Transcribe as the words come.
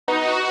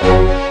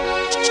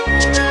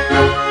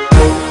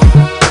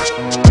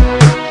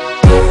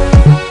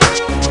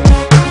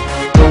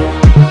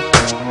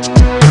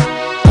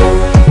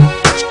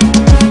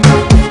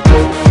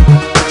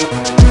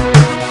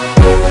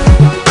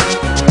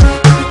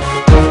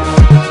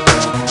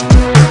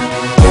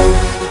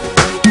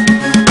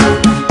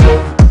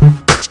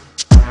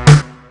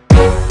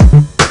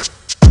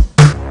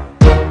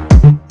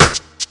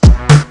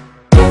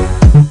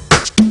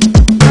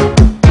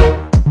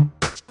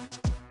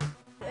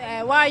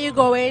Where are you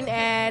going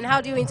and how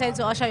do you intend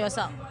to usher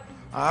yourself?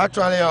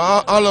 Actually,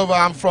 all over.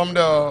 I'm from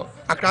the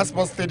Accra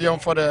Sports Stadium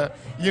for the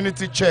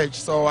Unity Church.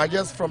 So I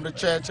just from the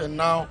church and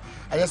now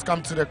I just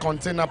come to the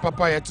container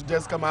Papa here to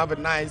just come have a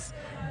nice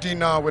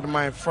dinner with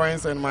my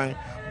friends and my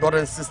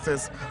brothers and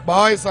sisters. But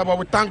always about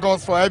we thank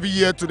God for every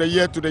year to the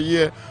year to the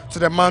year to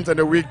the month and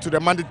the week to the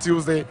Monday,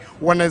 Tuesday,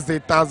 Wednesday,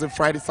 Thursday,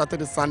 Friday,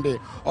 Saturday, Sunday.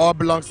 All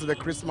belongs to the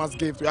Christmas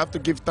gift. We have to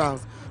give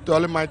thanks to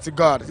Almighty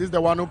God. He's the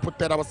one who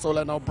protected our soul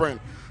and our brain.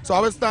 So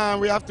always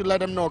time we have to let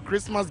them know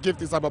Christmas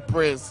gift is about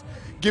praise.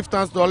 Give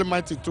thanks to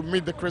Almighty to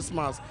meet the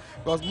Christmas.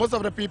 Because most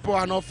of the people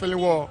are not feeling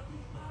well.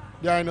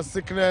 They are in a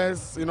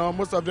sickness, you know,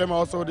 most of them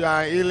also they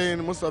are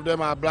ailing, most of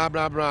them are blah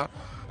blah blah.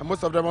 And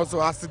most of them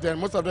also accident.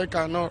 Most of them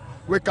cannot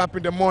wake up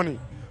in the morning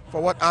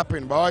for what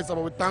happened. But always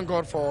we thank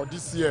God for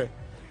this year.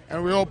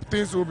 And we hope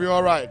things will be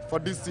all right for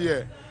this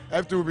year.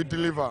 Everything will be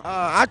delivered.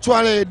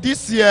 Actually,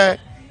 this year,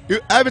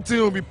 everything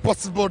will be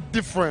possible,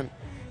 different.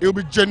 It will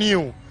be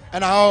genuine.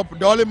 And I hope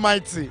the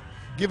Almighty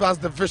give us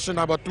the vision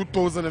about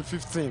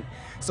 2015.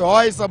 So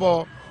always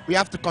about we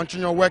have to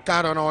continue to work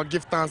out on our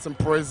give thanks and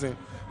praising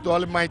to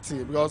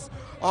Almighty. Because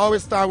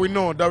always time we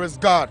know there is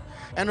God.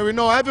 And we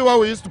know everywhere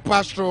we used to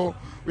pass through,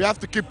 we have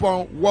to keep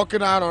on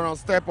working out on our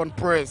step on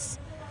praise.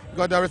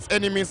 Because there is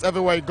enemies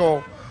everywhere you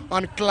go.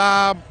 On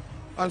club,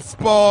 on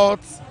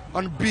sports,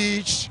 on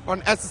beach,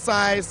 on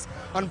exercise,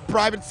 on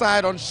private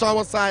side, on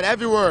shower side,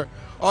 everywhere.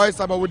 Always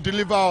about we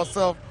deliver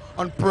ourselves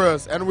on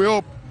praise. And we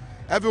hope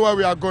everywhere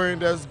we are going,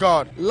 there's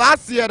God.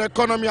 Last year, the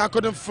economy I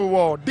couldn't feel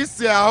well. This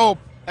year, I hope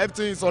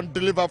everything is on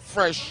deliver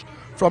fresh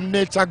from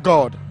nature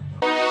God.